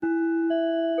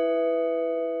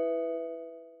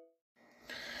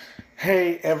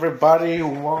Hey everybody,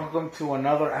 welcome to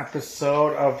another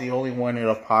episode of the Only One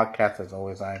Hero podcast. As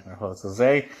always, I am your host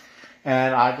Jose,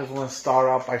 and I just want to start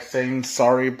off by saying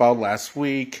sorry about last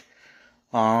week.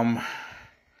 Work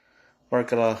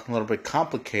got a little bit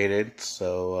complicated,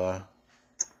 so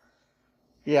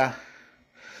yeah.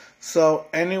 So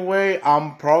anyway,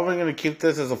 I'm probably gonna keep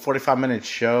this as a 45-minute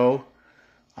show.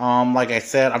 Like I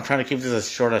said, I'm trying to keep this as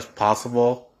short as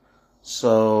possible.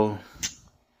 So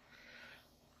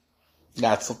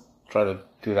yeah, let's try to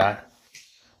do that.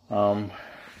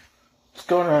 It's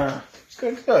going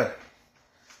good.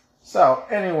 So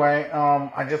anyway,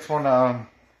 I just want to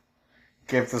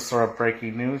give this sort of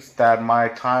breaking news that my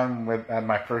time at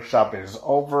my first job is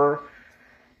over,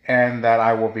 and that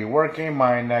I will be working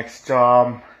my next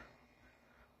job.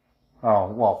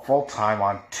 Full time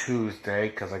on Tuesday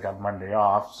because I got Monday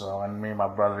off. So, and me and my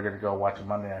brother are gonna go watch a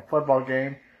Monday night football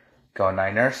game. Go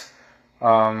Niners.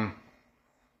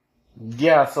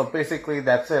 Yeah, so basically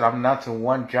that's it. I'm not to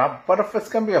one job, but if it's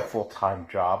gonna be a full-time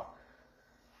job,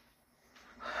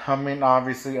 I mean,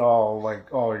 obviously, you're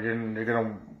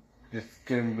gonna just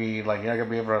gonna be like, you're not gonna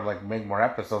be able to like make more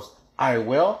episodes. I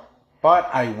will, but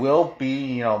I will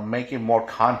be, making more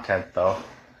content though.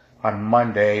 On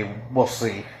Monday, we'll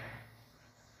see.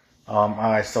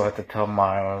 I still have to tell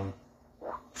my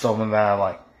someone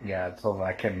that someone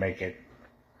I can't make it.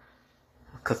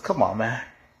 Cause come on, man,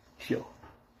 yo.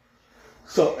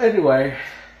 So anyway,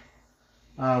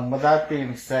 with that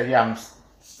being said, yeah, I'm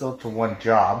still to one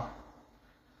job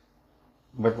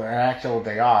with an actual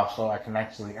day off, so I can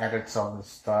actually edit some of the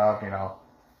stuff,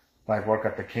 like work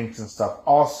at the kinks and stuff.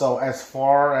 Also, as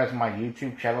far as my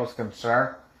YouTube channel is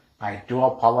concerned, I do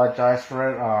apologize for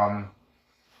it.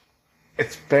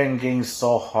 It's been getting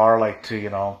so hard,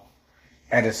 to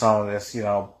edit some of this,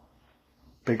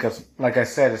 because, like I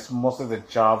said, it's mostly the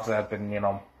jobs that have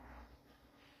been,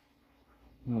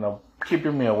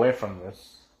 keeping me away from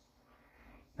this.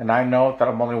 And I know that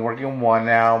I'm only working one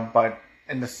now, but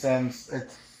in a sense,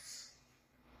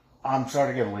 I'm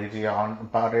starting to get lazy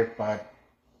about it, but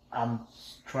I'm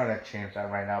trying to change that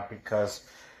right now because,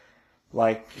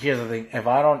 here's the thing. If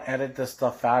I don't edit this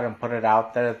stuff out and put it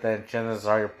out there, then chances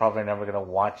are you're probably never going to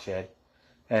watch it,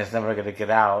 and it's never going to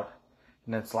get out.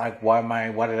 And it's like, why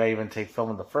did I even take film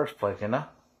in the first place,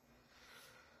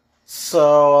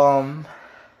 So,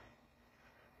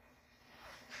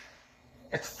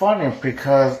 it's funny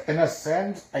because, in a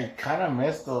sense, I kind of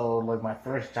miss my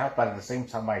first job, but at the same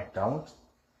time, I don't.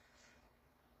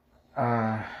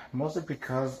 Mostly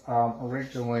because,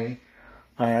 originally,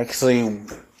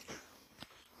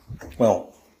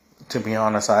 to be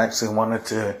honest, I actually wanted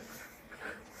to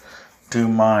do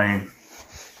my,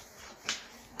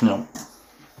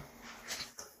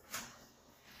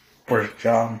 first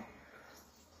job,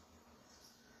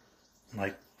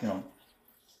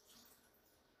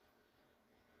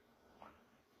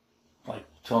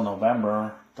 till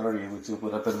November 30th, which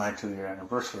would have been my 2-year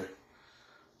anniversary.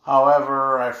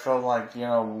 However, I felt like,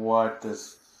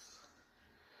 this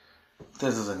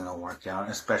isn't going to work out,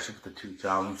 especially with the two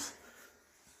jobs.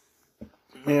 I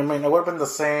mean, it would have been the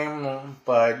same,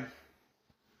 but,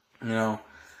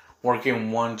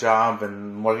 working one job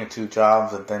and working two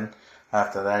jobs, and then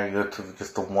after that you go to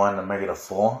just the one and make it a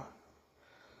full.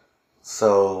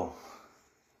 So,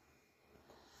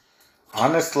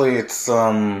 honestly, it's,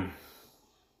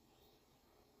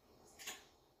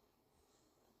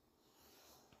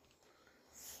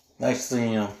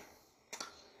 actually, I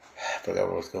forgot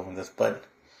where I was going with this, but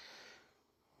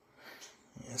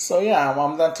so yeah,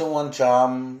 I'm done to one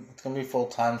job. It's gonna be full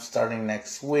time starting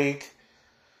next week,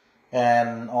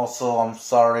 and also I'm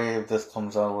sorry if this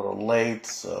comes out a little late.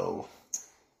 So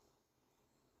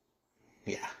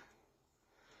yeah,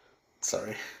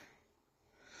 sorry.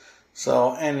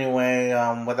 So anyway,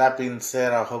 with that being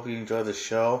said, I hope you enjoy the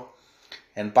show.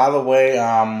 And by the way,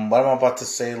 what I'm about to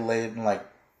say late,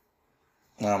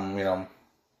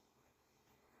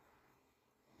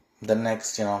 the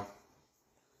next, without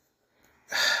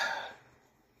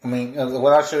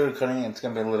sugarcoating, it's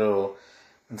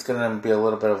gonna be a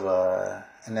little bit of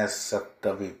an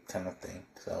SFW kind of thing.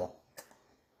 So,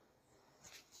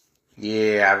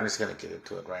 yeah, I'm just gonna get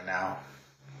into it right now.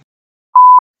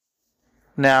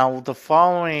 Now, the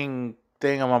following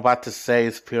thing I'm about to say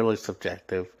is purely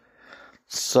subjective.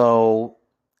 So,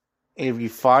 if you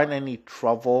find any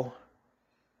trouble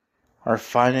or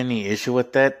find any issue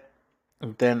with it,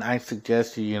 then I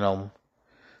suggest you,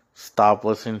 stop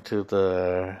listening to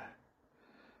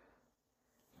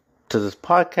this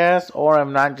podcast, or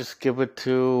I'm not, just give it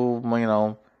to,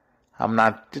 I'm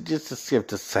not, just to skip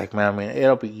this segment. I mean,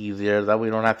 it'll be easier that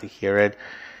we don't have to hear it.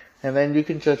 And then you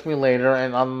can judge me later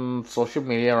and on social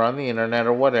media or on the internet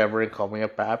or whatever and call me a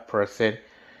bad person,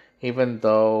 even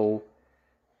though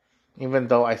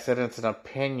I said it's an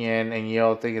opinion and you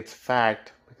don't think it's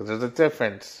fact, because there's a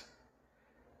difference.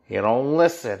 You don't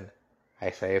listen.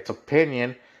 I say it's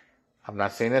opinion. I'm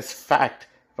not saying it's fact.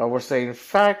 If I were saying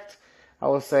fact, I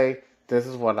would say this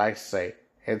is what I say.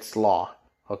 It's law.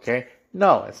 Okay?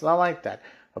 No, it's not like that.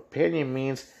 Opinion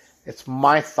means it's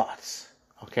my thoughts.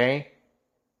 Okay?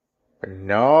 But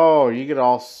no, you get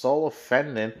all so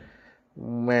offended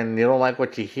when you don't like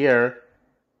what you hear,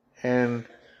 and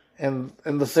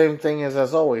the same thing is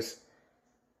as always.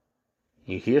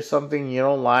 You hear something you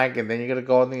don't like, and then you're gonna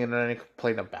go on the internet and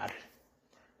complain about it.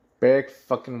 Big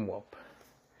fucking whoop.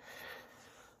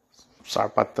 Sorry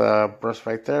about the burst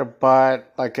right there,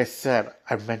 but like I said,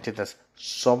 I've mentioned this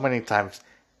so many times.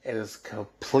 It is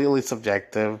completely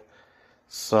subjective.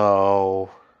 So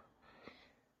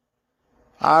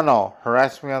I don't know.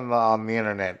 Harass me on the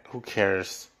internet. Who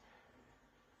cares?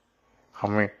 I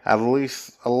mean, at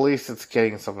least it's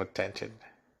getting some attention.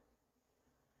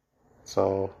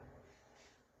 So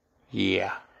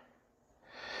yeah.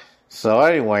 So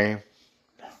anyway,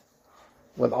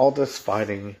 with all this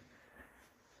fighting,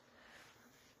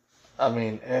 I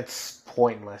mean, it's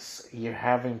pointless. You're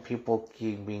having people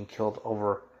keep being killed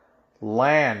over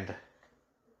land.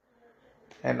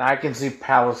 And I can see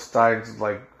Palestine's,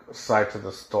 like, side to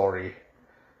the story.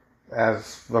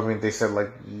 As, I mean, they said,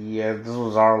 like, yeah, this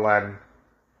was our land.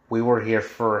 We were here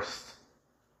first.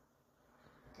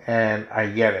 And I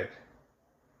get it.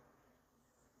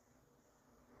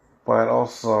 But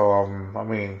also, I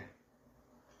mean,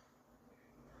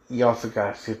 you also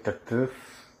gotta see that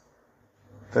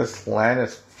this land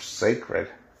is sacred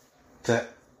to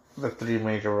the three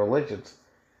major religions.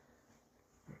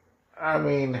 I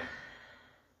mean,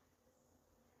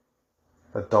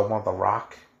 the Dome of the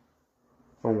Rock,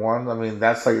 for one. I mean,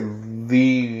 that's like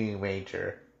the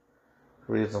major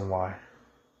reason why.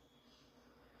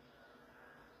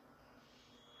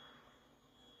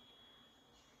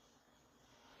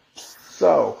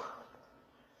 So,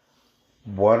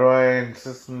 what do I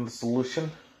insist on the solution?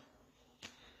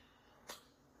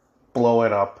 Blow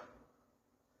it up.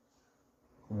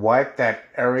 Wipe that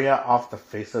area off the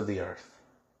face of the earth.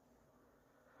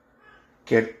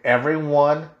 Get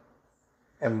everyone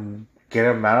and get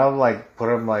them out of, like, put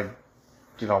them, like,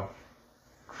 you know,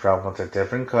 travel to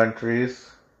different countries.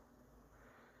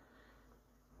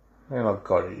 You know,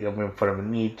 go to, I mean, put them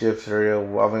in Egypt, Syria,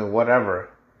 I mean, whatever.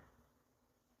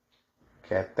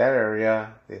 Get that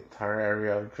area, the entire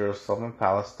area of Jerusalem and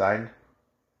Palestine,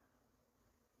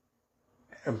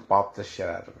 and pop the shit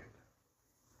out of it.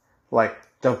 Like,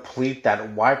 deplete that,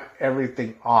 wipe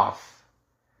everything off.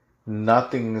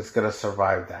 Nothing is gonna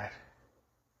survive that.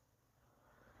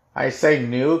 I say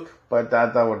nuke, but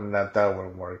that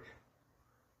wouldn't work.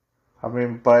 I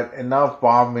mean, but enough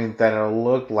bombing that it'll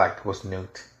look like it was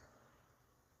nuked.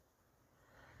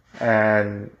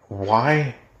 And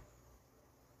why?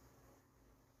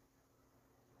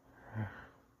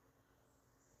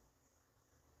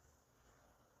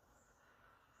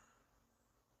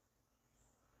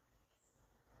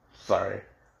 Sorry.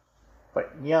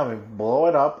 But yeah, I mean, blow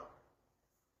it up.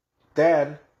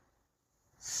 Then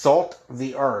salt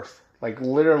the earth. Like,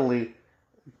 literally,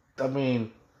 I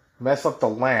mean, mess up the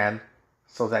land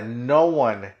so that no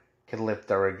one can live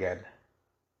there again.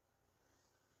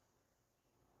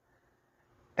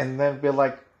 And then be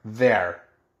like, there.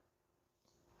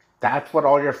 That's what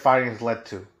all your fighting's led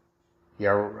to.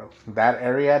 That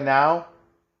area now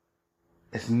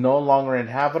is no longer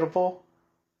inhabitable.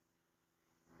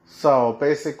 So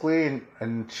basically,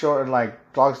 in short, like,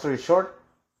 long story short,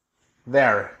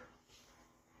 there.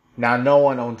 Now no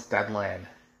one owns that land.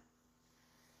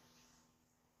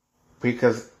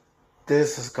 Because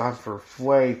this has gone for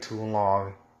way too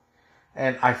long.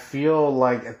 And I feel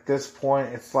like at this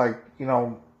point, it's like, you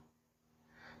know,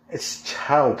 it's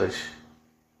childish.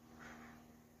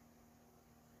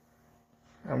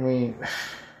 I mean,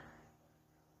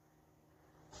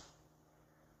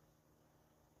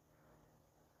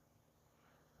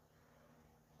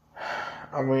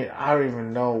 I don't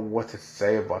even know what to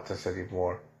say about this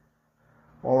anymore.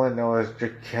 All I know is you're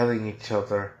killing each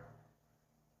other.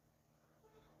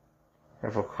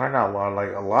 And for crying out loud,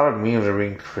 like, a lot of memes are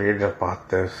being created about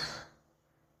this.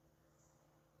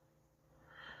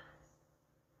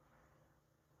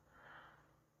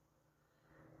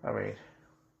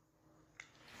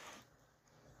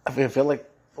 I feel like,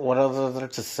 what else is there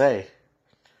to say?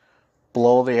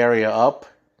 Blow the area up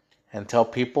and tell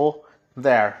people,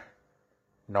 there.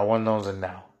 No one knows it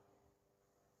now.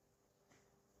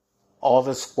 All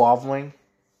this squabbling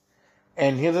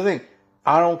And here's the thing.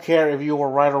 I don't care if you were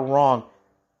right or wrong.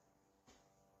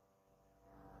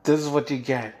 This is what you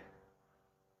get.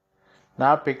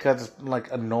 Not because it's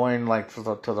like annoying like to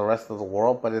the rest of the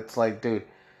world, but it's like, dude,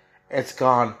 it's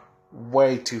gone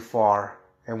way too far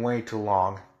and way too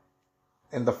long.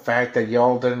 And the fact that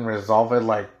y'all didn't resolve it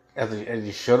like as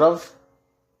you should have.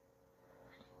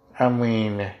 I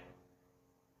mean,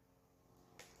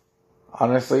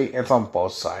 honestly, it's on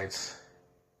both sides.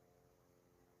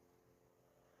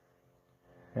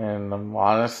 And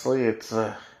honestly, it's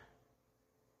I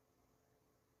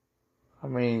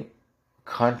mean,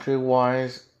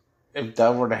 country-wise, if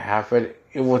that were to happen,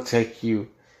 it would take you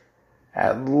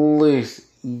at least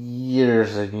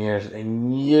years and years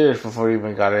and years before you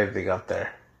even got anything up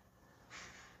there.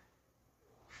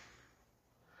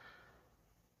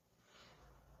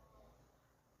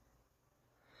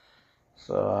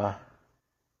 So,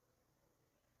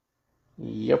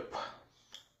 yep.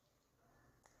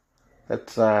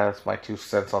 That's my 2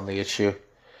 cents on the issue.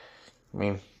 I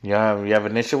mean, you have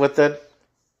an issue with it?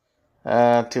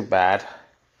 Too bad.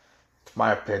 It's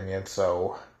my opinion,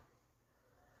 so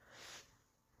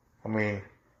I mean,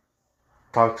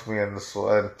 talk to me on this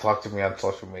and talk to me on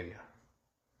social media.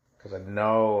 Because I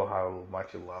know how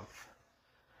much you love.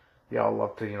 Y'all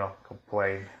love to,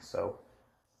 complain. So,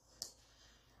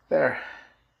 there.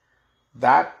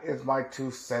 That is my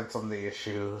 2 cents on the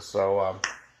issue. So,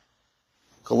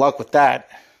 good luck with that.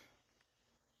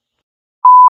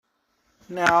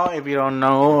 Now, if you don't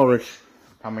know, or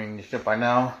you should by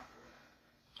now,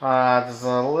 there's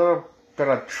a little bit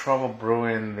of trouble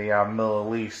brewing in the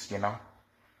Middle East.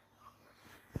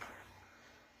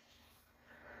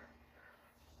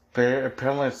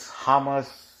 Apparently it's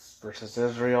Hamas versus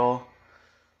Israel.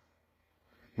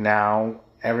 Now,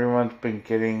 everyone's been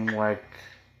getting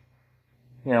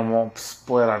won't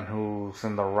split on who's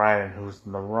in the right and who's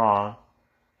in the wrong.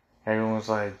 Everyone's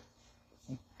like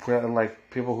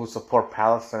people who support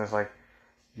Palestine is like,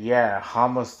 yeah,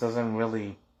 Hamas doesn't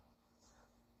really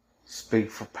speak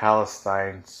for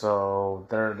Palestine, so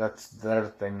that's their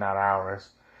thing, not ours.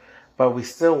 But we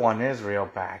still want Israel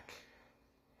back.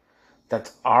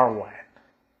 That's our land.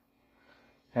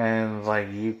 And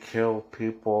you kill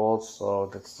people, so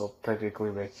that still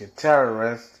technically makes you a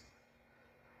terrorist.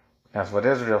 That's what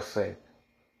Israel said.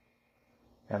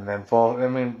 And then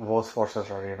both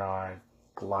forces are,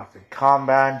 locked in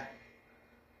combat.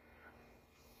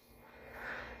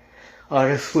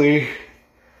 Honestly,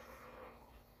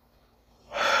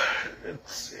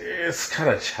 it's kind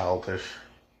of childish.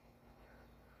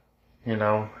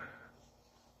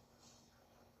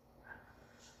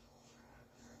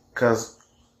 Because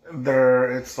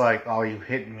it's like, oh, you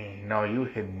hit me. No, you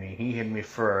hit me. He hit me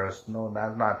first. No,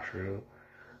 that's not true.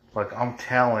 I'm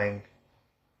telling.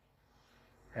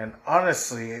 And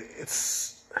honestly,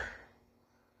 it's...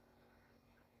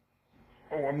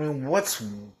 what's...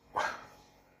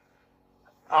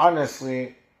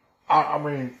 Honestly,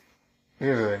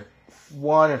 here's the thing.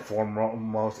 One and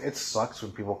foremost, it sucks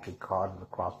when people get caught in the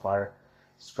crossfire,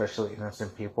 especially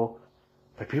innocent people.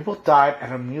 But people died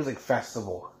at a music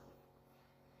festival.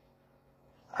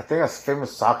 I think a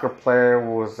famous soccer player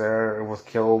was there. It was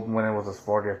killed when it was his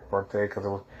 40th birthday because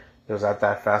it was at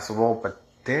that festival. But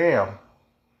damn.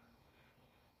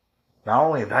 Not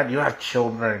only that, you have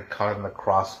children caught in the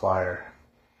crossfire.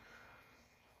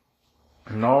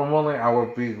 Normally, I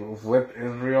would be with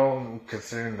Israel,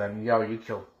 considering that, you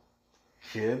killed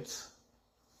kids.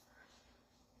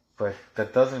 But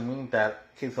that doesn't mean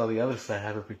that kids on the other side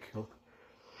haven't been killed.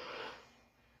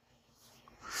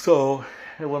 So,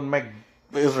 it wouldn't make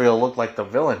Israel look like the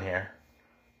villain here.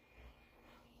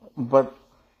 But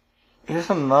here's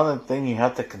another thing you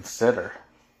have to consider.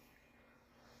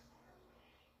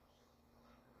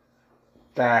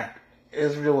 That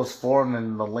Israel was formed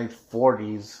in the late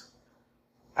 40s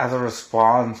as a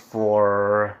response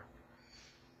for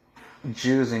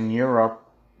Jews in Europe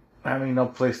having no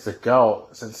place to go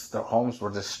since their homes were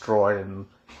destroyed and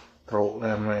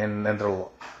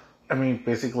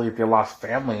basically they lost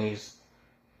families.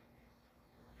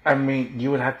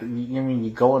 You would have to, you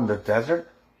go in the desert?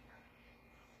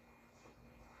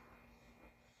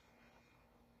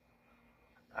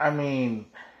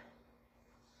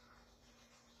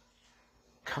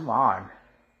 Come on.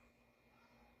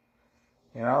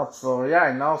 So yeah,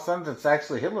 in no sense, it's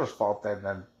actually Hitler's fault that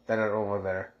they're over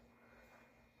there.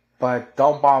 But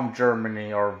don't bomb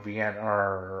Germany or Vienna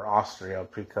or Austria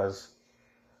because,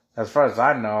 as far as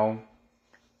I know,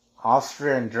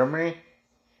 Austria and Germany,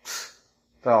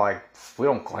 they're like, we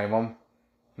don't claim them.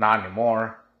 Not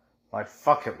anymore.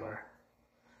 Fuck Hitler.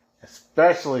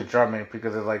 Especially Germany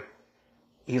because it's like,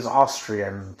 he's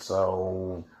Austrian,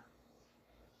 so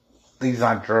he's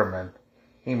not German.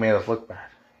 He made us look bad.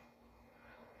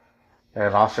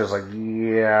 And Austria's like,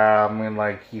 yeah, I mean,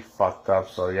 like, he fucked up,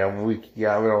 so we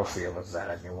don't see him as that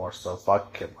anymore, so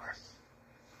fuck Hitler.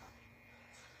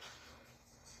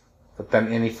 But then,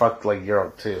 and he fucked, like,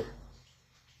 Europe, too.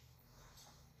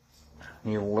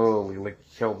 He literally, like,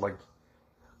 killed, like,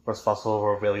 responsible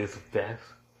for billions of deaths.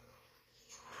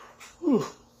 Whew.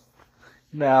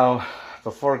 Now,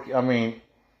 sorry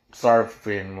for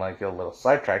being, like, a little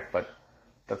sidetracked, but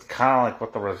that's kind of like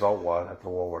what the result was after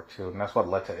World War II, and that's what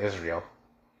led to Israel.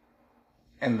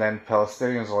 And then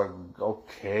Palestinians were like,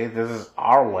 okay, this is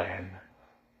our land.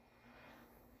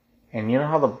 And you know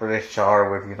how the British are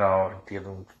with,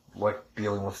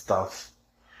 dealing with stuff.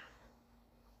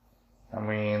 I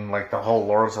mean, like the whole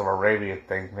Lawrence of Arabia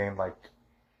thing, I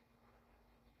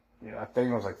think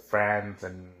it was like France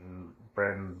and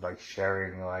Britain, like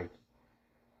sharing, like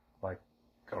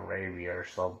Arabia or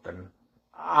something.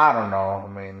 I don't know. I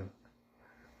mean,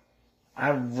 I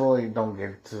really don't get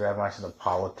into that much into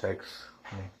politics.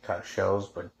 Kind of shows,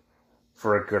 but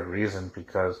for a good reason,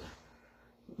 because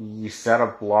you set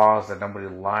up laws that nobody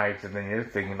likes, and then you're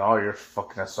thinking, oh, you're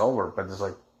fucking us over. But it's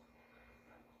like,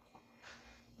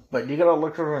 but you gotta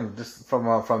look at it just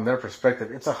from their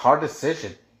perspective. It's a hard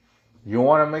decision. You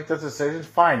want to make this decision?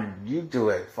 Fine, you do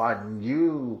it. Fine,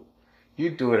 you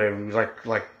do it.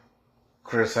 Like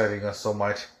criticizing us so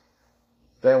much.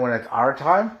 Then when it's our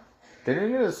time, then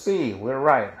you're gonna see we're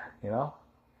right.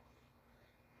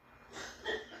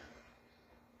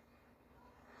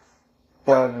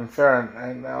 But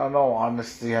in all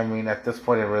honesty, I mean, at this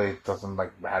point, it really doesn't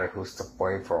matter who's to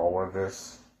blame for all of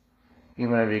this.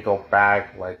 Even if you go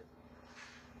back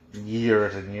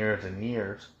years and years and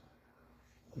years,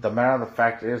 the matter of the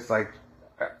fact is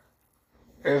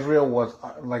Israel was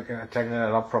attacking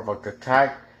an unprovoked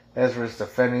attack. Israel's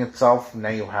defending itself. Now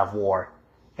you have war,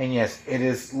 and yes, it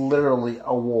is literally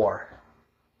a war.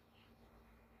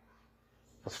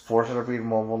 As forces are being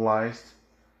mobilized.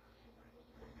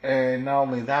 And not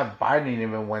only that, Biden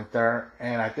even went there,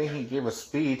 and I think he gave a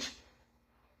speech.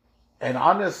 And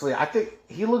honestly, I think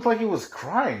he looked like he was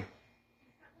crying.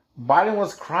 Biden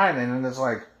was crying, and then it's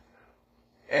like,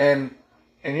 and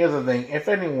here's the thing: if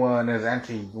anyone is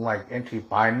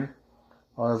anti-Biden,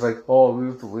 it's like, oh,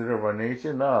 he's the leader of our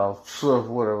nation. Oh,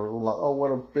 whatever. Oh,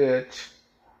 what a bitch.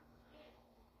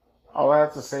 All I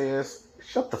have to say is,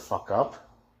 shut the fuck up.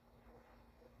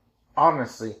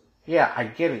 Honestly. Yeah, I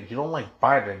get it. You don't like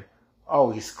Biden. Oh,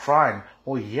 he's crying.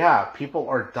 Well, yeah, people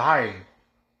are dying.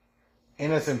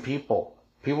 Innocent people.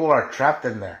 People are trapped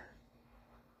in there.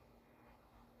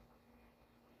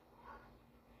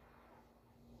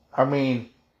 I mean,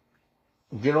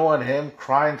 you know what him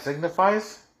crying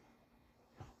signifies?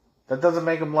 That doesn't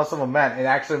make him less of a man. It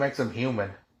actually makes him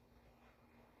human.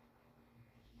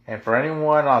 And for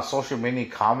anyone on social media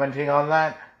commenting on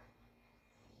that,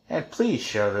 and please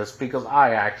share this, because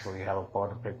I actually have a bone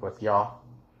to pick with y'all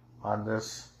on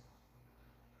this.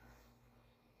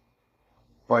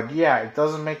 But yeah, it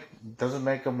doesn't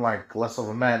make him less of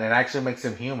a man. It actually makes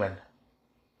him human.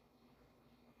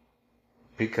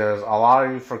 Because a lot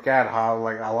of you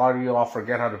all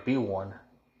forget how to be one.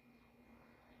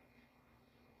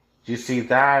 You see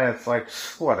that, it's like,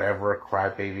 whatever,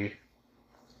 crybaby.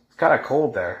 It's kind of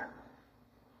cold there.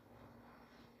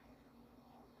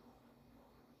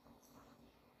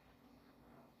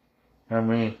 I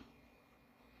mean,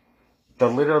 the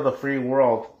leader of the free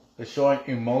world is showing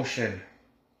emotion.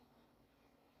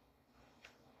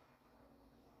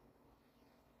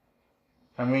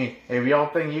 I mean, if y'all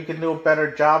think you can do a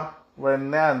better job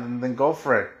then go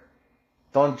for it.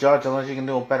 Don't judge unless you can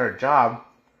do a better job.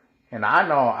 And I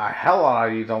know a hell lot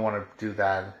of you don't want to do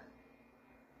that.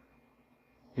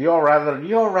 You'll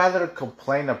rather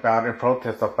complain about it and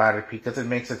protest about it because it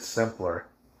makes it simpler.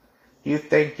 You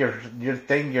think you're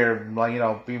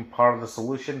being part of the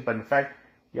solution, but in fact,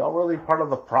 you're really part of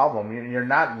the problem. You're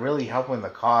not really helping the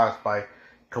cause by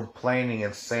complaining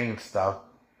and saying stuff.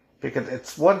 Because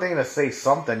it's one thing to say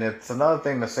something, it's another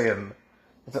thing to say, let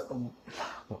me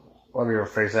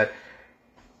rephrase that.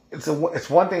 It's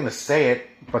one thing to say it,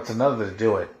 but it's another to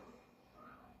do it.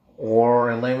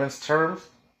 Or in layman's terms,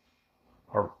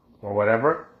 or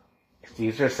whatever, it's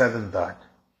easier said than done.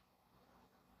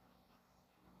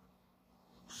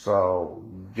 So,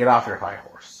 get off your high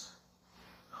horse.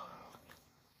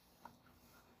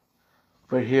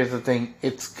 But here's the thing,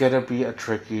 it's gonna be a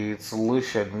tricky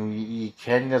solution. You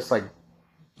can't just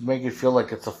make it feel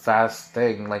like it's a fast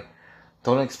thing.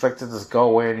 Don't expect it to go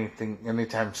away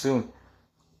anytime soon.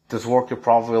 This war could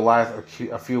probably last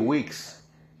a few weeks.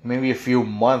 maybe a few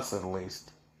months at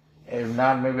least. If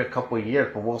not, maybe a couple of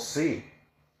years, but we'll see.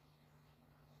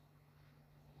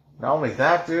 Not only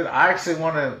that, dude, I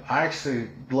actually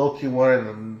low-key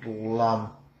wanted to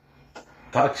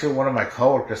talk to one of my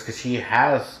coworkers because he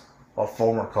has, well,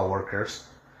 former coworkers,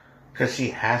 because he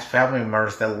has family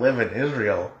members that live in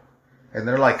Israel, and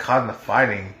they're like caught in the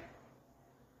fighting.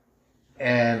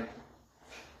 And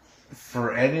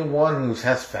for anyone who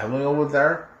has family over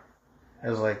there,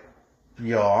 it's like,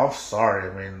 yo, I'm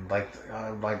sorry. I mean, like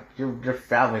your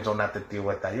families don't have to deal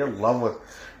with that. Your loved ones,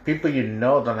 people you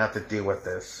know, don't have to deal with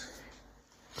this.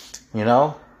 You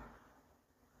know?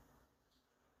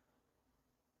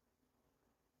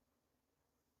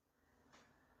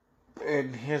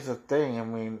 And here's the thing. I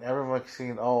mean, everyone's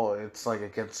saying, "Oh, it's like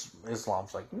against Islam."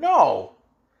 It's like, no.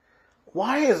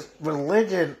 Why is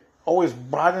religion always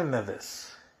brought into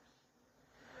this?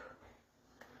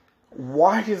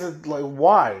 Why is it like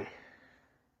why?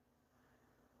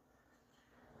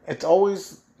 It's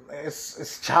always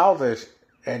it's childish,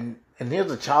 and here's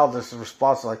the childish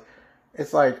response. Like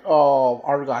it's like, oh,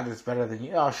 our God is better than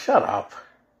you. Oh, shut up.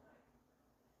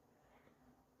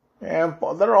 And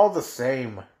they're all the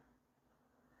same.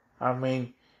 I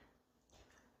mean,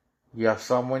 you have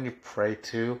someone you pray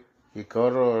to. You go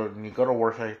to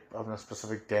worship on a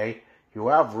specific day. You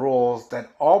have rules that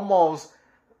almost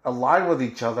align with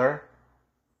each other.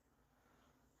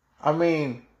 I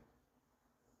mean,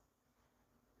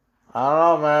 I don't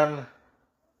know, man.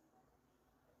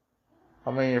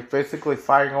 I mean, you're basically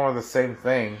fighting over the same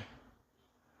thing.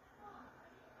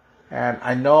 And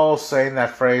I know saying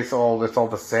that phrase, "oh, it's all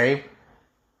the same,"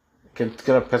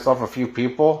 gonna piss off a few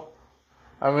people.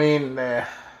 I mean, I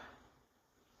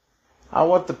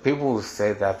want the people to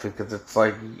say that because it's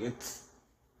like,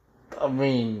 I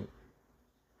mean,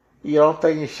 you don't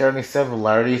think you share any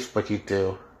similarities, but you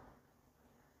do.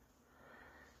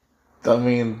 I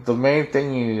mean, the main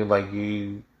thing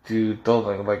you do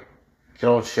don't you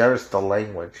don't share is the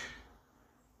language.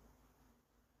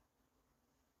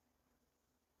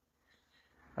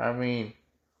 I mean,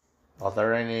 are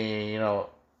there any,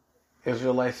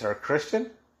 Israelites that are Christian?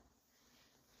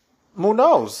 Who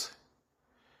knows?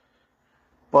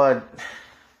 But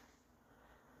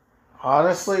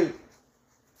honestly,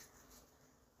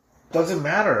 doesn't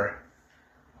matter.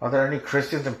 Are there any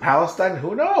Christians in Palestine?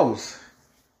 Who knows?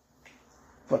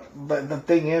 But the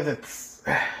thing is, it's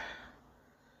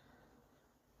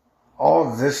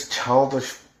all this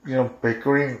childish,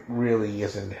 bickering really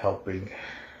isn't helping.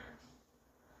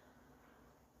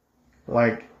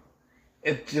 Like,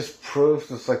 it just proves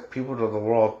it's like people to the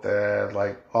world that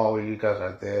like, oh, you guys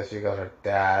are this, you guys are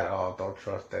that, oh, don't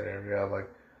trust that area. Like,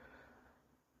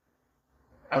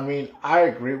 I mean, I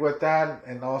agree with that,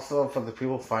 and also for the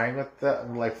people fighting with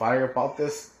that, like fighting about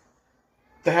this,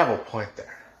 they have a point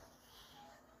there.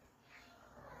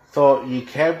 So you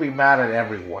can't be mad at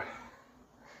everyone,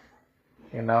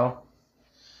 you know.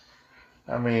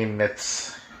 I mean,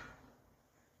 it's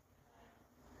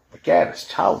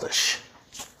childish.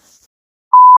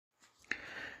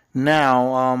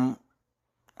 Now,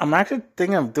 I'm actually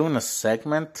thinking of doing a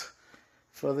segment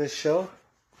for this show.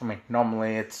 I mean,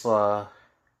 normally it's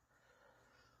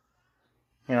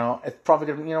it's probably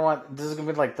gonna, you know what, this is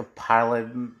gonna be like the pilot,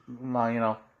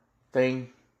 thing.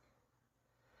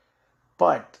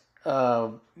 But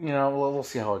we'll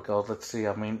see how it goes. Let's see.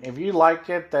 I mean, if you like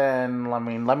it, then let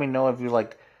me know if you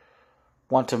like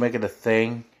want to make it a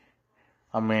thing.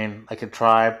 I mean, I could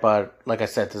try, but like I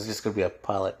said, this is just gonna be a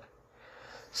pilot.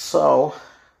 So,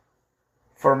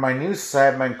 for my new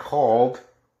segment called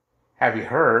 "Have You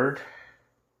Heard?"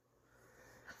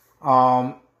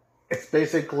 It's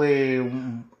basically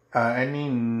any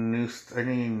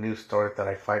news story that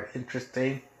I find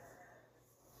interesting.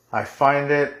 I find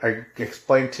it, I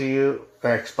explain it to you,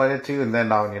 and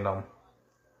then I'll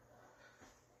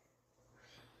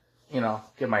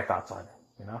give my thoughts on it.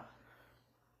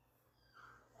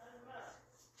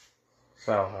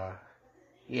 So,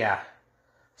 yeah.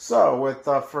 So, with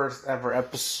the first ever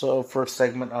episode, first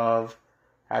segment of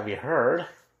 "Have You Heard?"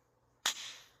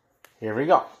 Here we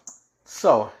go.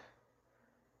 So,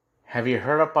 have you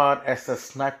heard about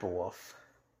SSSniperwolf?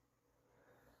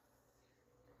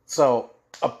 So,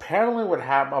 apparently what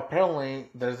happened,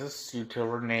 there's this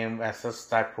YouTuber named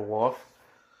SSSniperwolf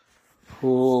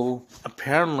who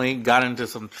apparently got into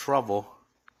some trouble.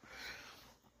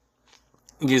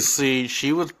 You see,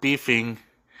 she was beefing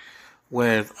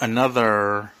with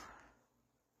another...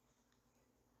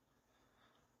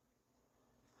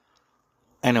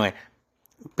 Anyway,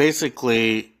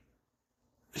 basically,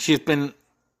 she's been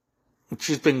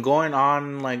going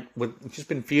on she's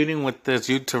been feuding with this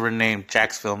YouTuber named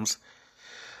Jax Films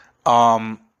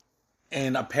Um,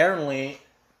 and apparently,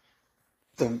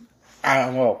 the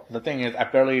thing is, I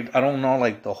don't know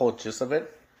like the whole gist of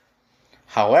it.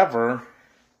 However,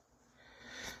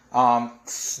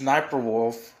 Sniper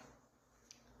Wolf,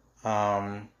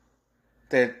 um,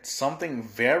 did something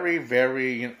very,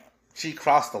 very. She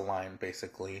crossed the line,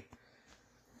 basically.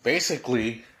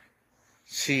 Basically,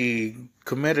 she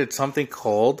committed something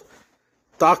called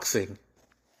doxing.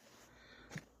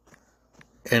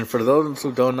 And for those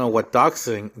who don't know what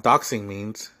doxing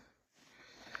means,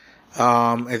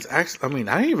 it's actually, I mean,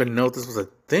 I didn't even know this was a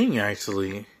thing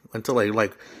actually until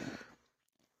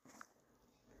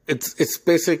it's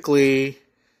basically,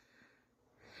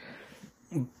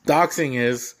 doxing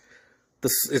is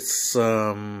this,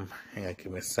 hang on,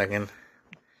 give me a second.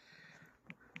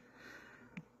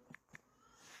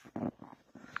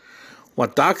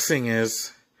 What doxing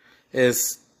is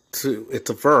it's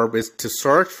a verb, is to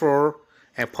search for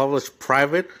and publish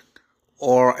private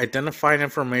or identified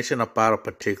information about a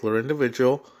particular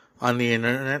individual on the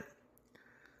internet,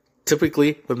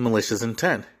 typically with malicious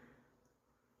intent.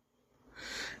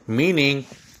 Meaning,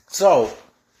 so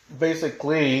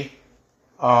basically,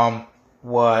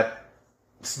 what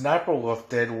Sniper Wolf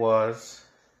did was,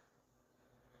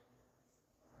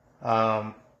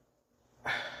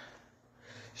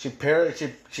 she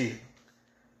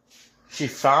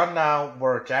found out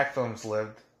where Jack Films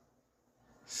lived,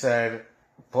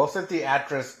 posted the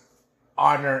address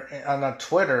on a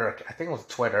Twitter, I think it was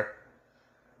Twitter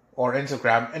or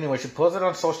Instagram. Anyway, she posted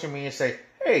on social media, say,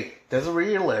 "Hey, this is where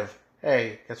you live.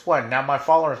 Hey, guess what? Now my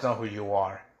followers know who you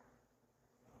are."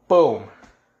 Boom.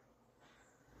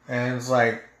 And it's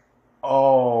like,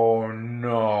 oh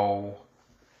no.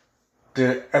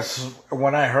 Dude,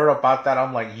 when I heard about that,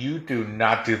 I'm like, you do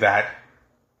not do that.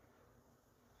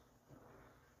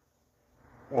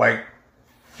 Like,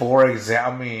 for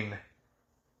example, I mean,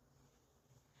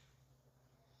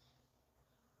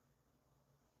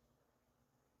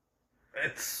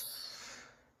 it's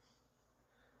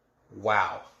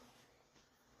wow.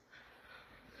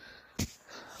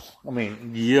 I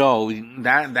mean, yo,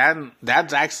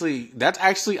 that's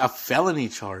actually a felony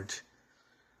charge.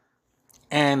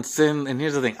 And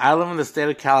here's the thing: I live in the state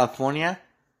of California,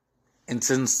 and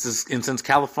since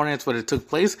California is what it took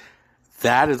place,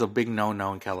 that is a big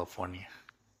no-no in California.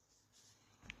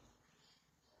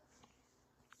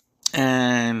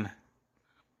 And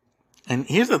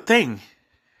here's the thing: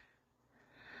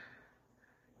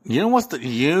 you know what's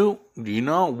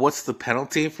the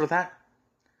penalty for that?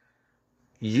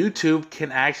 YouTube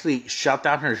can actually shut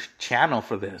down her channel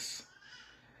for this.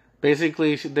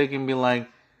 Basically, they can be like,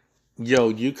 yo,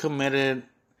 you committed,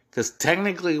 because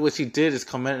technically what she did is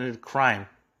committed a crime.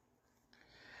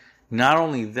 Not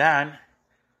only that,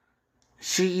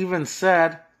 she even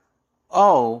said,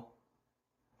 oh,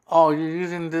 you're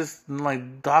using this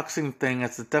like doxing thing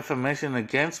as a defamation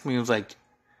against me. It was like,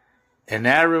 and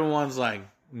everyone's like,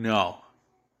 no,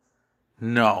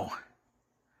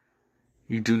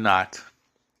 you do not.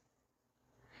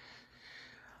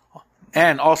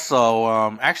 And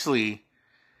also, actually,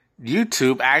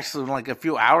 YouTube actually like a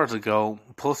few hours ago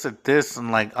posted this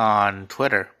on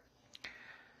Twitter,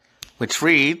 which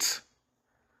reads,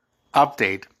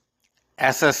 "Update: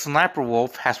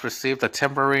 SSSniperwolf has received a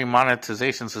temporary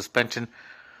monetization suspension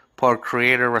for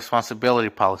creator responsibility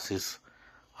policies,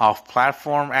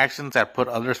 off-platform actions that put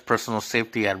others' personal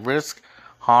safety at risk,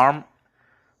 harm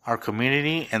our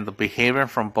community, and the behavior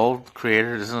from both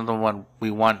creators isn't the one we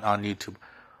want on YouTube.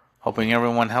 Hoping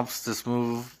everyone helps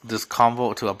move this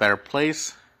convo to a better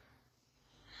place."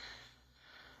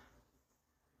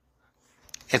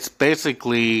 It's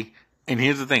basically, and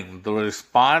here's the thing, the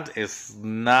response is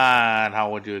not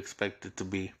how would you expect it to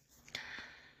be.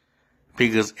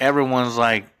 Because everyone's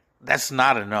like, that's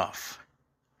not enough.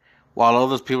 While all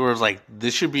those people are like,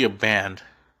 this should be a ban.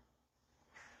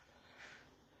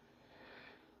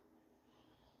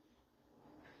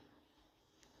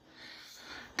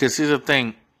 Because here's the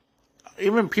thing,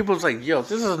 even people's like, yo,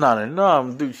 this is not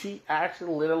enough. Dude, she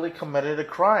actually literally committed a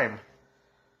crime.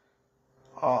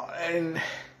 And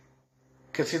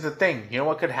because here's the thing, you know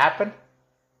what could happen?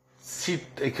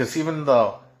 Because even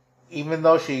though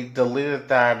she deleted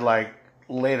that like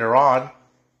later on,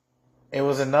 it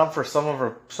was enough for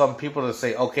some people to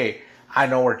say, okay, I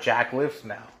know where Jack lives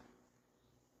now.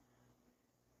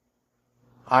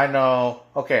 I know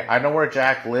where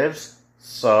Jack lives.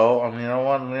 So, you know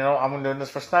what? I'm doing this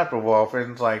for Sniper Wolf,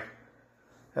 and it's like,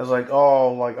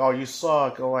 oh, you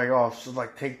suck. Oh, so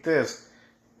take this.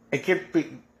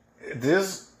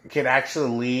 This can actually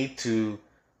lead to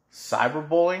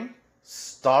cyberbullying,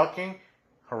 stalking,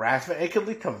 harassment. It could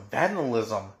lead to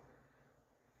vandalism.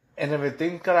 And if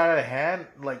things got out of hand,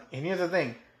 like, and here's the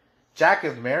thing, Jack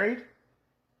is married.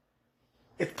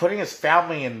 It's putting his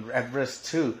family at risk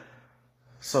too.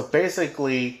 So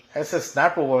basically,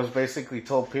 SSSniperwolf basically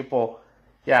told people,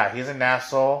 yeah, he's an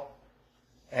asshole.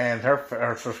 And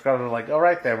her subscribers were like, all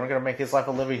right then, we're going to make his life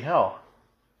a living hell.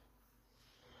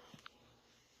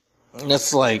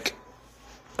 It's like...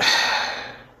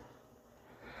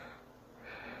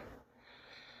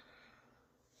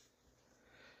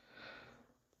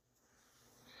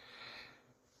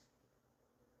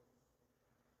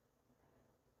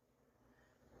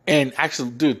 And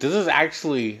actually, dude, this is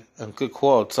actually a good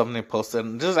quote somebody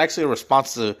posted. This is actually a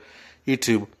response to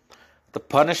YouTube. The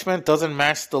punishment doesn't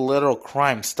match the literal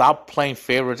crime. Stop playing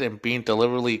favorites and being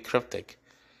deliberately cryptic.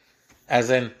 As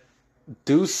in,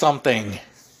 do something.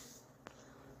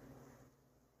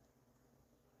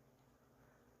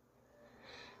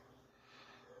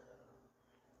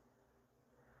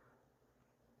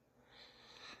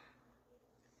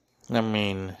 I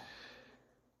mean...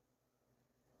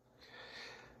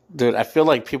 Dude, I feel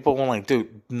like people were like,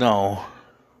 dude, no.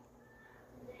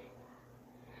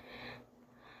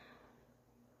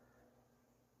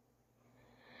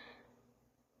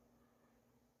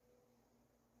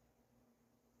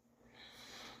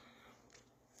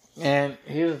 And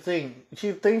here's the thing.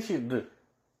 She thinks she do.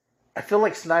 I feel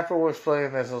like Sniper was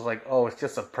playing this as like, oh, it's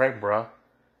just a prank, bro.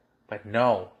 But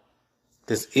no.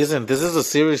 This isn't. This is a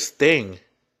serious thing.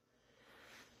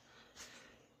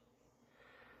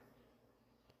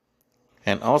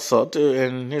 And also, dude,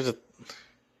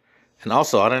 and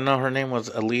also, I didn't know her name was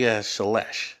Aliyah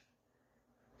Shalesh.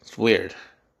 It's weird,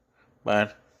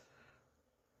 but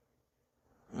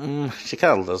she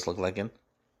kind of does look like it.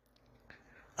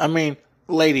 I mean,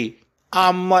 lady,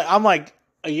 I'm like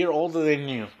a year older than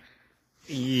you.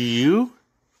 You?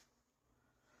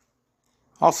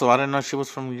 Also, I didn't know she was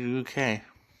from the UK.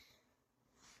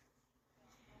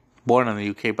 Born in the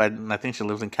UK, but I think she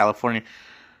lives in California.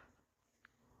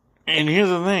 And here's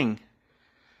the thing.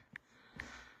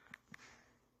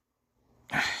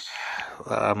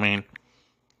 I mean,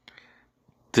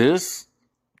 this...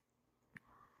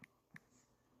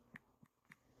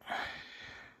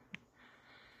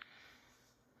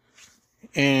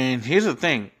 And here's the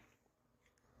thing.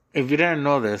 If you didn't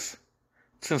know this,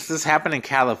 since this happened in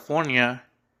California,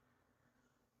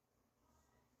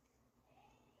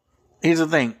 here's the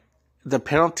thing. The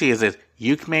penalty is that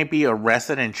you may be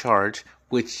arrested and charged,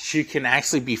 which you can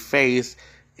actually be faced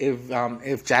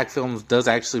if Jack Films does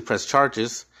actually press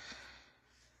charges.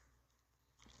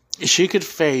 She could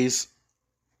face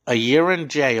a year in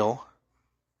jail.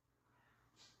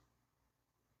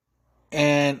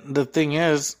 And the thing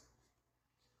is,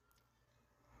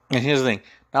 and here's the thing,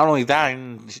 not only that,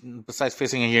 besides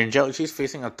facing a year in jail, she's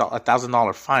facing a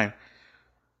 $1,000 fine.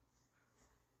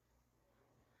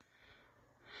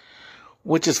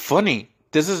 Which is funny.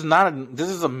 This is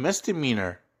a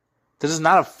misdemeanor. This is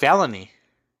not a felony.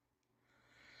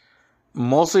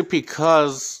 Mostly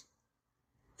because,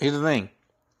 here's the thing.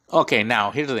 Okay,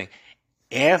 now, here's the thing.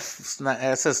 If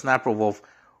SSSniperwolf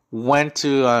went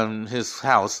to his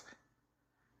house,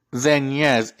 then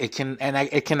yes, it can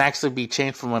actually be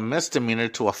changed from a misdemeanor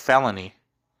to a felony.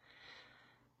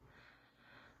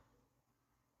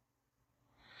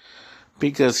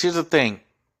 Because here's the thing.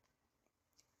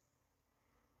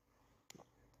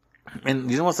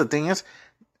 And you know what the thing is?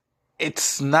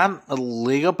 It's not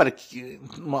illegal, but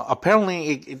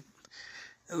apparently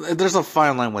there's a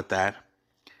fine line with that.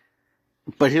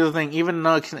 But here's the thing. Even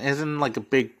though it isn't like a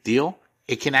big deal,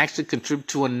 it can actually contribute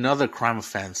to another crime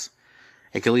offense.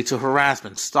 It can lead to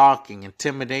harassment, stalking,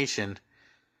 intimidation,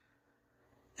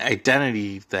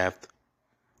 identity theft,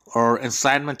 or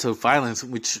incitement to violence,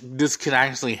 which this could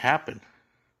actually happen.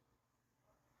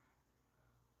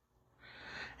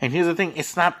 And here's the thing,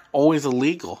 it's not always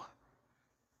illegal.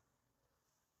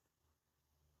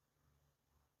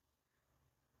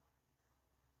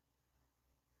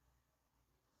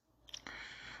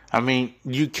 I mean,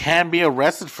 you can be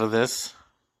arrested for this.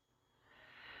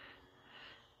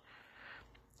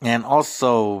 And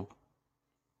also,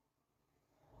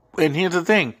 and here's the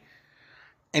thing,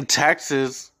 in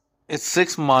Texas, it's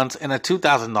 6 months and a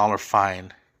 $2,000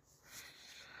 fine.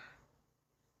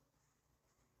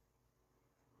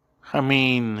 I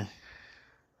mean,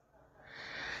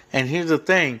 and here's the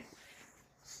thing,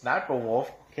 Sniperwolf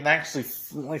can actually,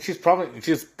 like, she's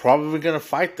probably gonna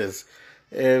fight this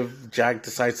if Jack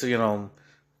decides to,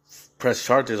 press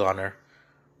charges on her,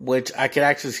 which I can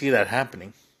actually see that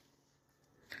happening.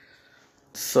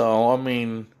 So, I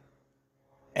mean,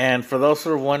 and for those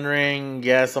who are wondering,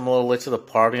 yes, I'm a little late to the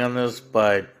party on this,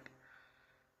 but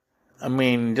I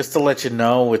mean, just to let you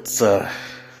know, it's I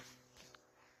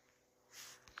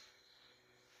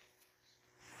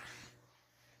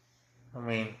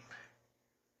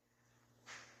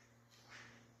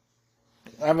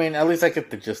mean, at least I get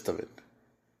the gist of it.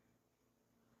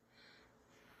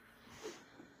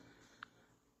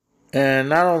 And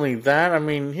not only that, I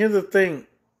mean, here's the thing.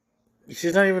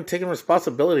 She's not even taking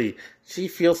responsibility. She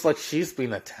feels like she's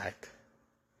being attacked.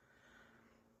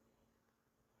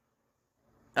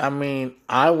 I mean,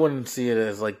 I wouldn't see it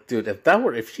as like, dude,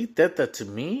 if she did that to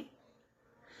me,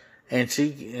 and if she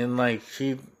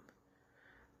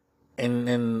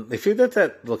did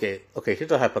that, okay,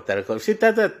 here's a hypothetical. If she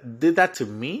did that to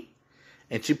me,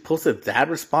 and she posted that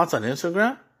response on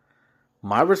Instagram,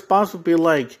 my response would be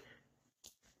like,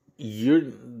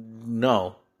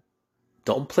 no,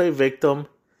 don't play victim.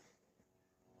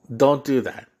 Don't do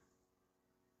that.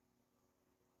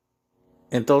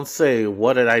 And don't say,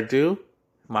 what did I do?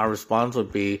 My response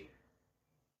would be,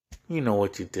 you know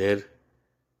what you did.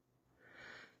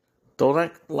 Don't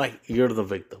act like you're the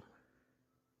victim.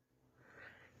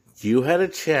 You had a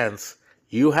chance.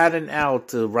 You had an out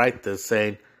to write this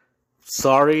saying,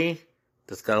 sorry,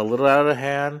 this got a little out of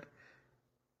hand.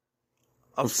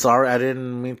 I'm sorry, I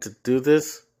didn't mean to do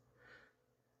this.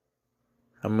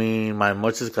 I mean, my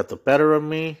emotions got the better of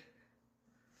me.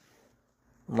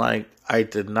 Like, I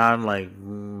do not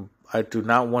want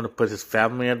to put his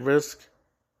family at risk.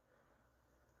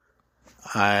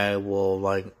 I will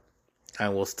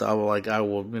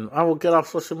get off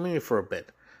social media for a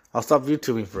bit. I'll stop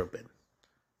YouTubing for a bit.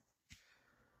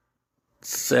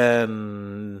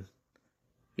 And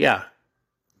yeah,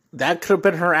 that could have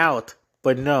been her out,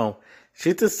 but no,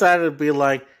 she decided to be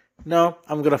like, no,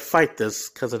 I'm gonna fight this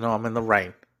because I know I'm in the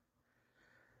right.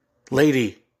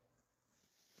 Lady,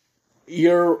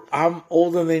 I'm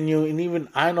older than you, and even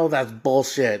I know that's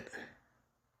bullshit.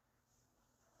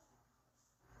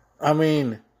 I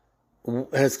mean,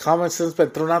 has common sense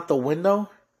been thrown out the window?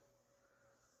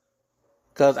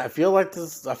 Because I feel like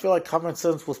common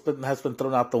sense has been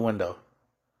thrown out the window.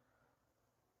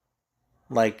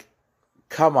 Like,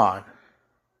 come on.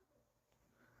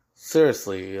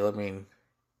 Seriously, I mean,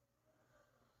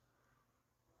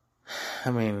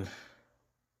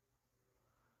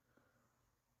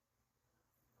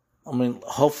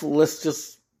 hopefully, let's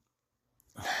just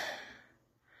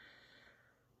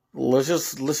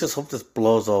hope this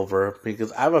blows over,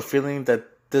 because I have a feeling that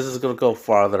this is gonna go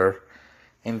farther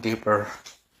and deeper.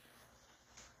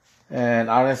 And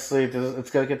honestly,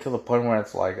 it's gonna get to the point where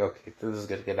it's like, okay, this is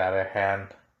gonna get out of hand.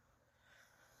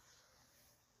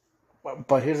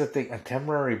 But here's the thing: a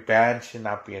temporary ban should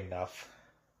not be enough.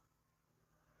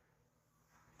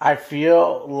 I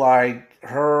feel like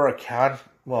her account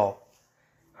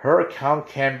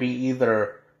can be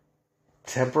either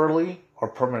temporarily or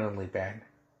permanently banned.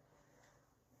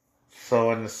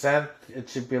 So in a sense, it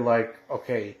should be like,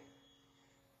 okay,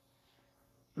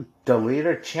 delete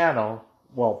her channel,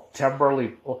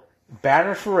 temporarily ban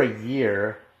her for a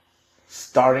year,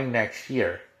 starting next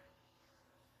year.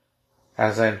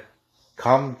 As in,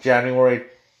 come January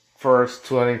 1st,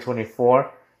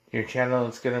 2024, your channel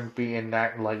is going to be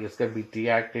it's going to be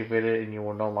deactivated, and you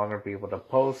will no longer be able to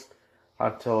post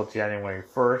until January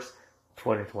 1st,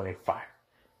 2025.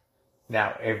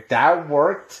 Now, if that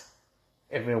worked,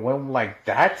 if it went like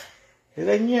that,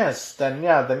 then yes, then it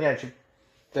would have that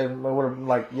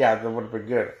would have been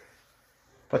good.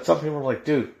 But some people are like,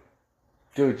 dude,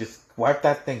 just wipe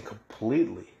that thing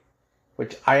completely,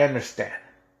 which I understand.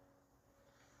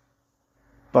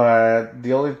 But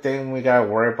the only thing we gotta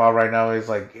worry about right now is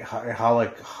like how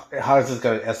is this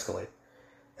gonna escalate?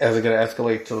 Is it gonna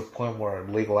escalate to the point where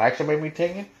legal action may be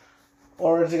taken,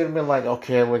 or is it gonna be like,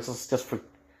 okay, let's just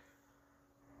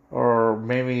or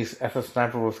maybe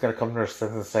SSSniperwolf was gonna come to her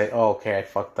senses and say, oh, okay, I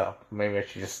fucked up. Maybe I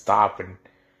should just stop and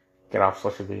get off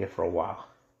social media for a while.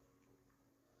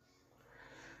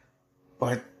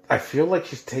 But I feel like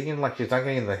she's not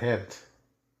getting the hint.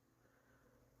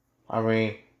 I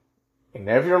mean, and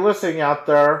if you're listening out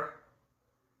there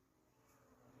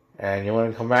and you want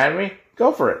to come at me,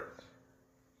 go for it.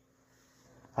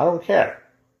 I don't care.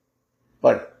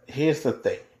 But here's the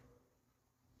thing.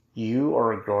 You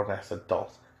are a grown-ass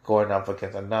adult going up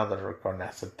against another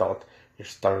grown-ass adult. You're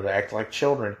starting to act like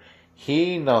children.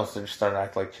 He knows that you're starting to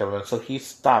act like children, so he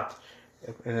stopped.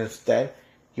 And instead,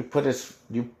 you put his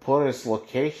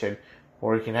location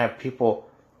where you can have people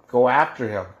go after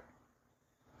him.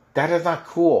 That is not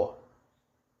cool.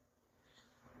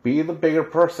 Be the bigger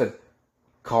person.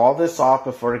 Call this off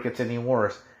before it gets any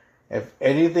worse. If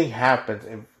anything happens,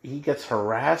 if he gets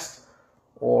harassed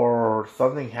or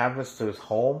something happens to his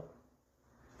home,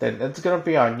 then it's gonna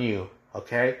be on you,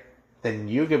 okay? Then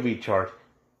you can be charged.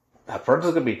 That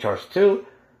person's gonna be charged too,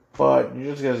 but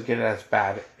you're just gonna get it as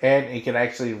bad, and it can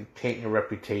actually taint your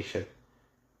reputation.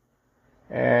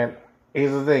 And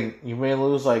here's the thing: you may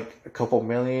lose like a couple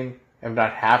million, if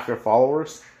not half your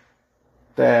followers.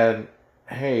 Then,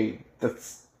 hey,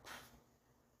 that's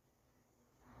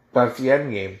the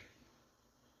end game.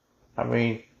 I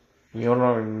mean, you don't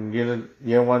want to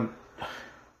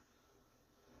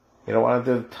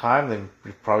do the time, then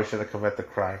you probably shouldn't commit the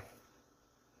crime.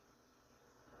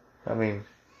 I mean,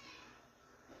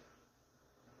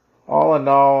 all in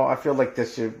all, I feel like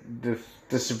this should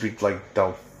be like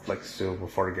dealt like soon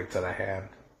before it gets out of hand.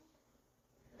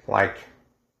 Like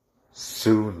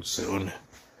soon.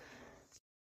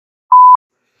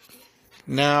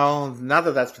 Now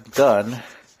that that's been done,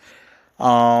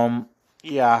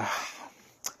 yeah.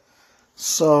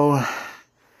 So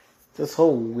this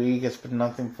whole week has been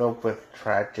nothing filled with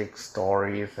tragic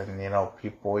stories and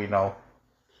people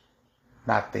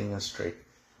not thinking straight.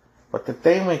 But the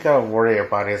thing we gotta worry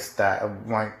about is that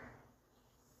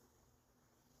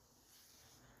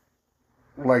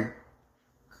like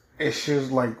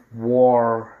issues like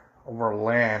war over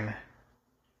land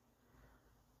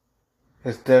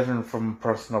is different from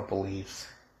personal beliefs.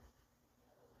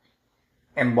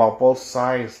 And while both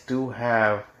sides do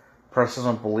have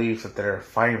personal beliefs that they're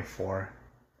fighting for,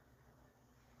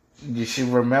 you should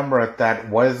remember that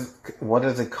what is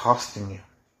it costing you?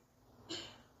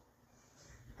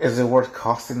 Is it worth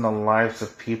costing the lives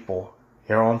of people,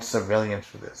 your own civilians,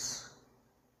 for this?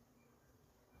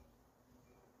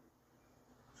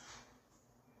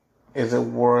 Is it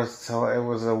worth,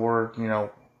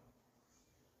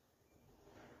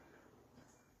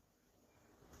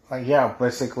 yeah,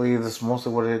 basically, this is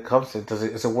mostly what it comes to.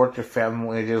 Is it worth your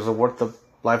family? Is it worth the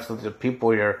lives of the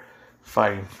people you're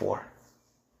fighting for?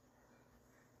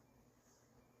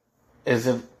 Is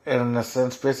it, in a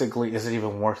sense, basically, is it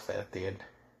even worth it at the end?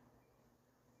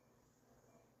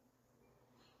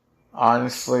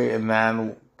 Honestly, in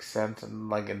that sense, and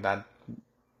like in that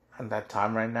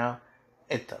time right now,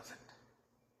 it doesn't.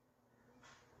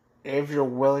 If you're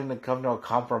willing to come to a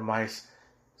compromise,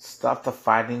 stop the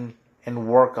fighting and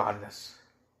work on this.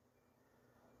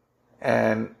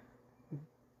 And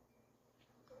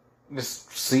just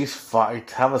have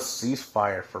a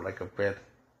ceasefire for like a bit.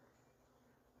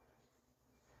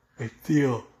 I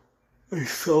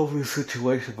solve this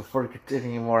situation before it gets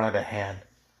any more out of hand.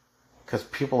 Because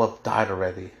people have died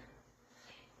already.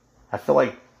 I feel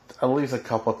like at least a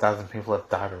couple thousand people have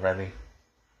died already.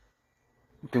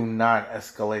 Do not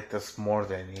escalate this more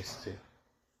than it needs to.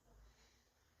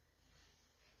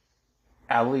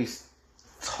 At least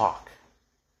talk.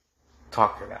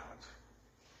 Talk it out.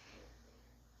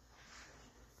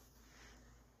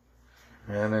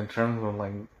 And in terms of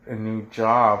like a new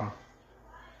job,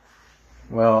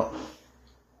 well,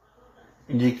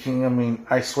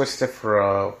 I switched it for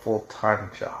a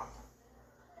full-time job.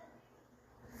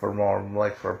 For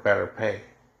better pay.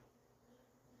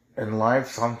 In life,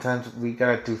 sometimes we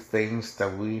gotta do things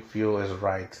that we feel is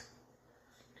right.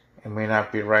 It may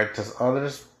not be right to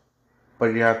others, but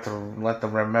you have to let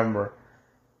them remember,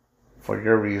 for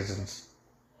your reasons,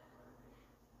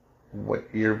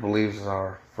 what your beliefs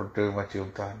are for doing what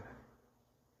you've done.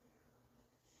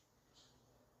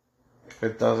 If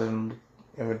it doesn't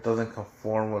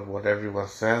conform with what everyone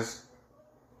says,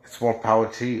 it's more power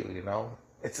to you,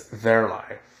 It's their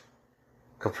life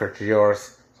compared to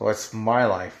yours. So it's my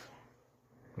life,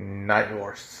 not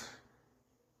yours.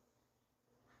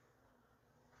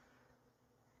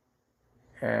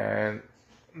 And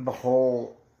the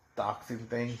whole doxing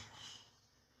thing,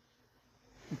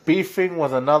 beefing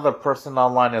with another person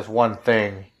online is one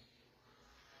thing,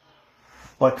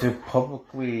 but to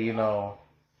publicly,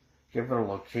 give their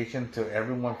location to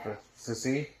everyone to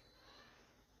see,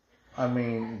 I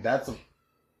mean, that's a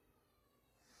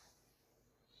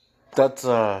that's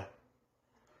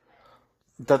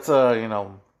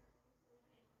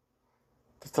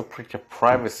a breach of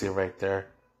privacy right there.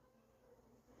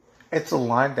 It's a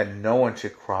line that no one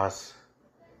should cross.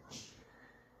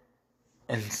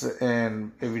 And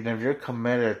if you're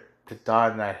committed to die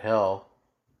on that hill,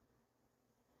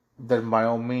 then by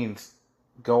all means,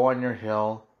 go on your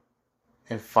hill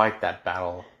and fight that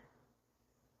battle.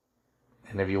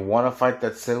 And if you want to fight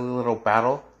that silly little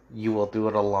battle, you will do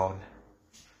it alone.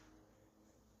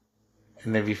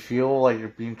 And if you feel like you're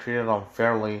being treated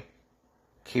unfairly,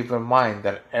 keep in mind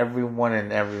that everyone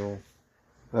has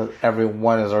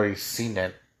already seen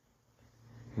it,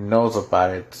 knows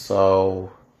about it.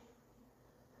 So,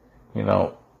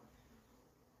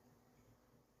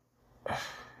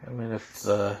 it's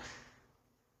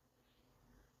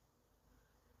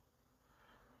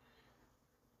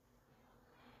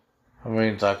I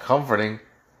mean, it's comforting,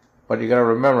 but you gotta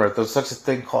remember, there's such a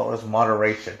thing called as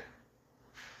moderation.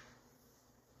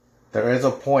 There is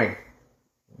a point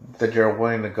that you're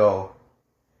willing to go,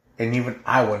 and even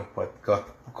I wouldn't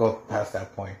go past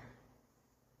that point.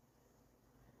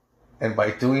 And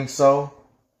by doing so,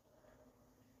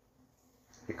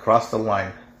 you cross the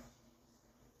line.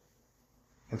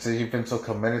 And since you've been so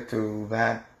committed to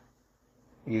that,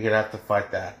 you're gonna have to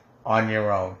fight that on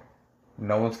your own.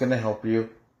 No one's gonna help you.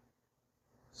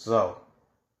 So,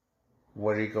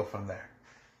 where do you go from there?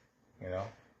 You know?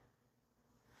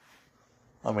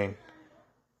 I mean,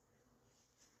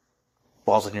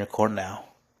 ball's in your court now.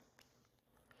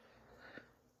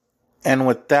 And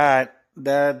with that,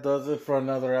 that does it for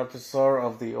another episode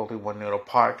of the Only One Noodle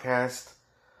podcast.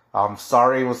 I'm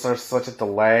sorry it was such a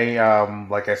delay.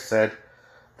 Like I said,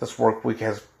 this work week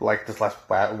this last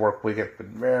work week has been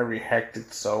very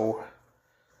hectic, so,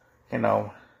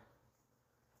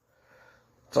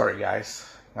 sorry guys.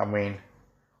 I mean,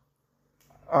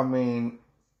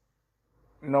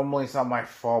 normally it's not my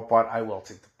fault, but I will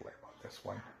take the blame on this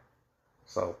one.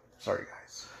 So, sorry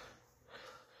guys.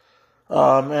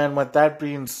 And with that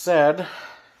being said,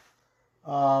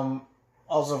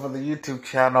 also for the YouTube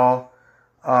channel,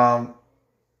 I'm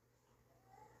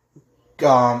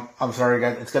sorry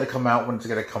guys, it's gonna come out when it's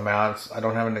gonna come out. I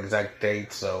don't have an exact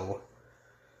date, so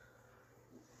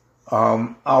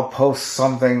I'll post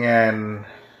something and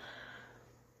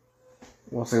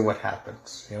we'll see what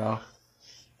happens,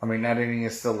 I mean, editing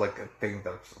is still like a thing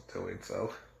that I'm still doing,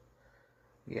 so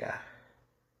yeah.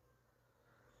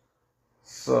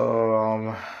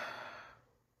 So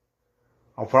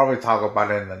I'll probably talk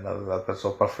about it in another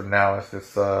episode, but for now it's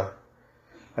just a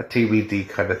TBD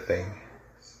kind of thing.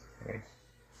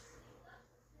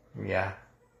 Yeah.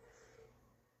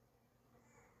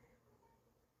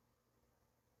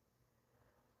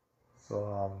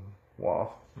 So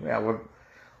well, yeah.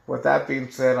 With that being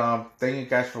said, thank you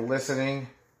guys for listening.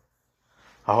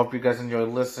 I hope you guys enjoy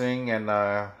listening, and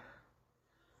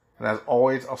as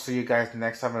always, I'll see you guys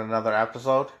next time in another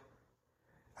episode.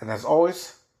 And as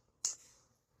always,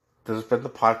 this has been the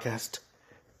podcast.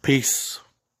 Peace.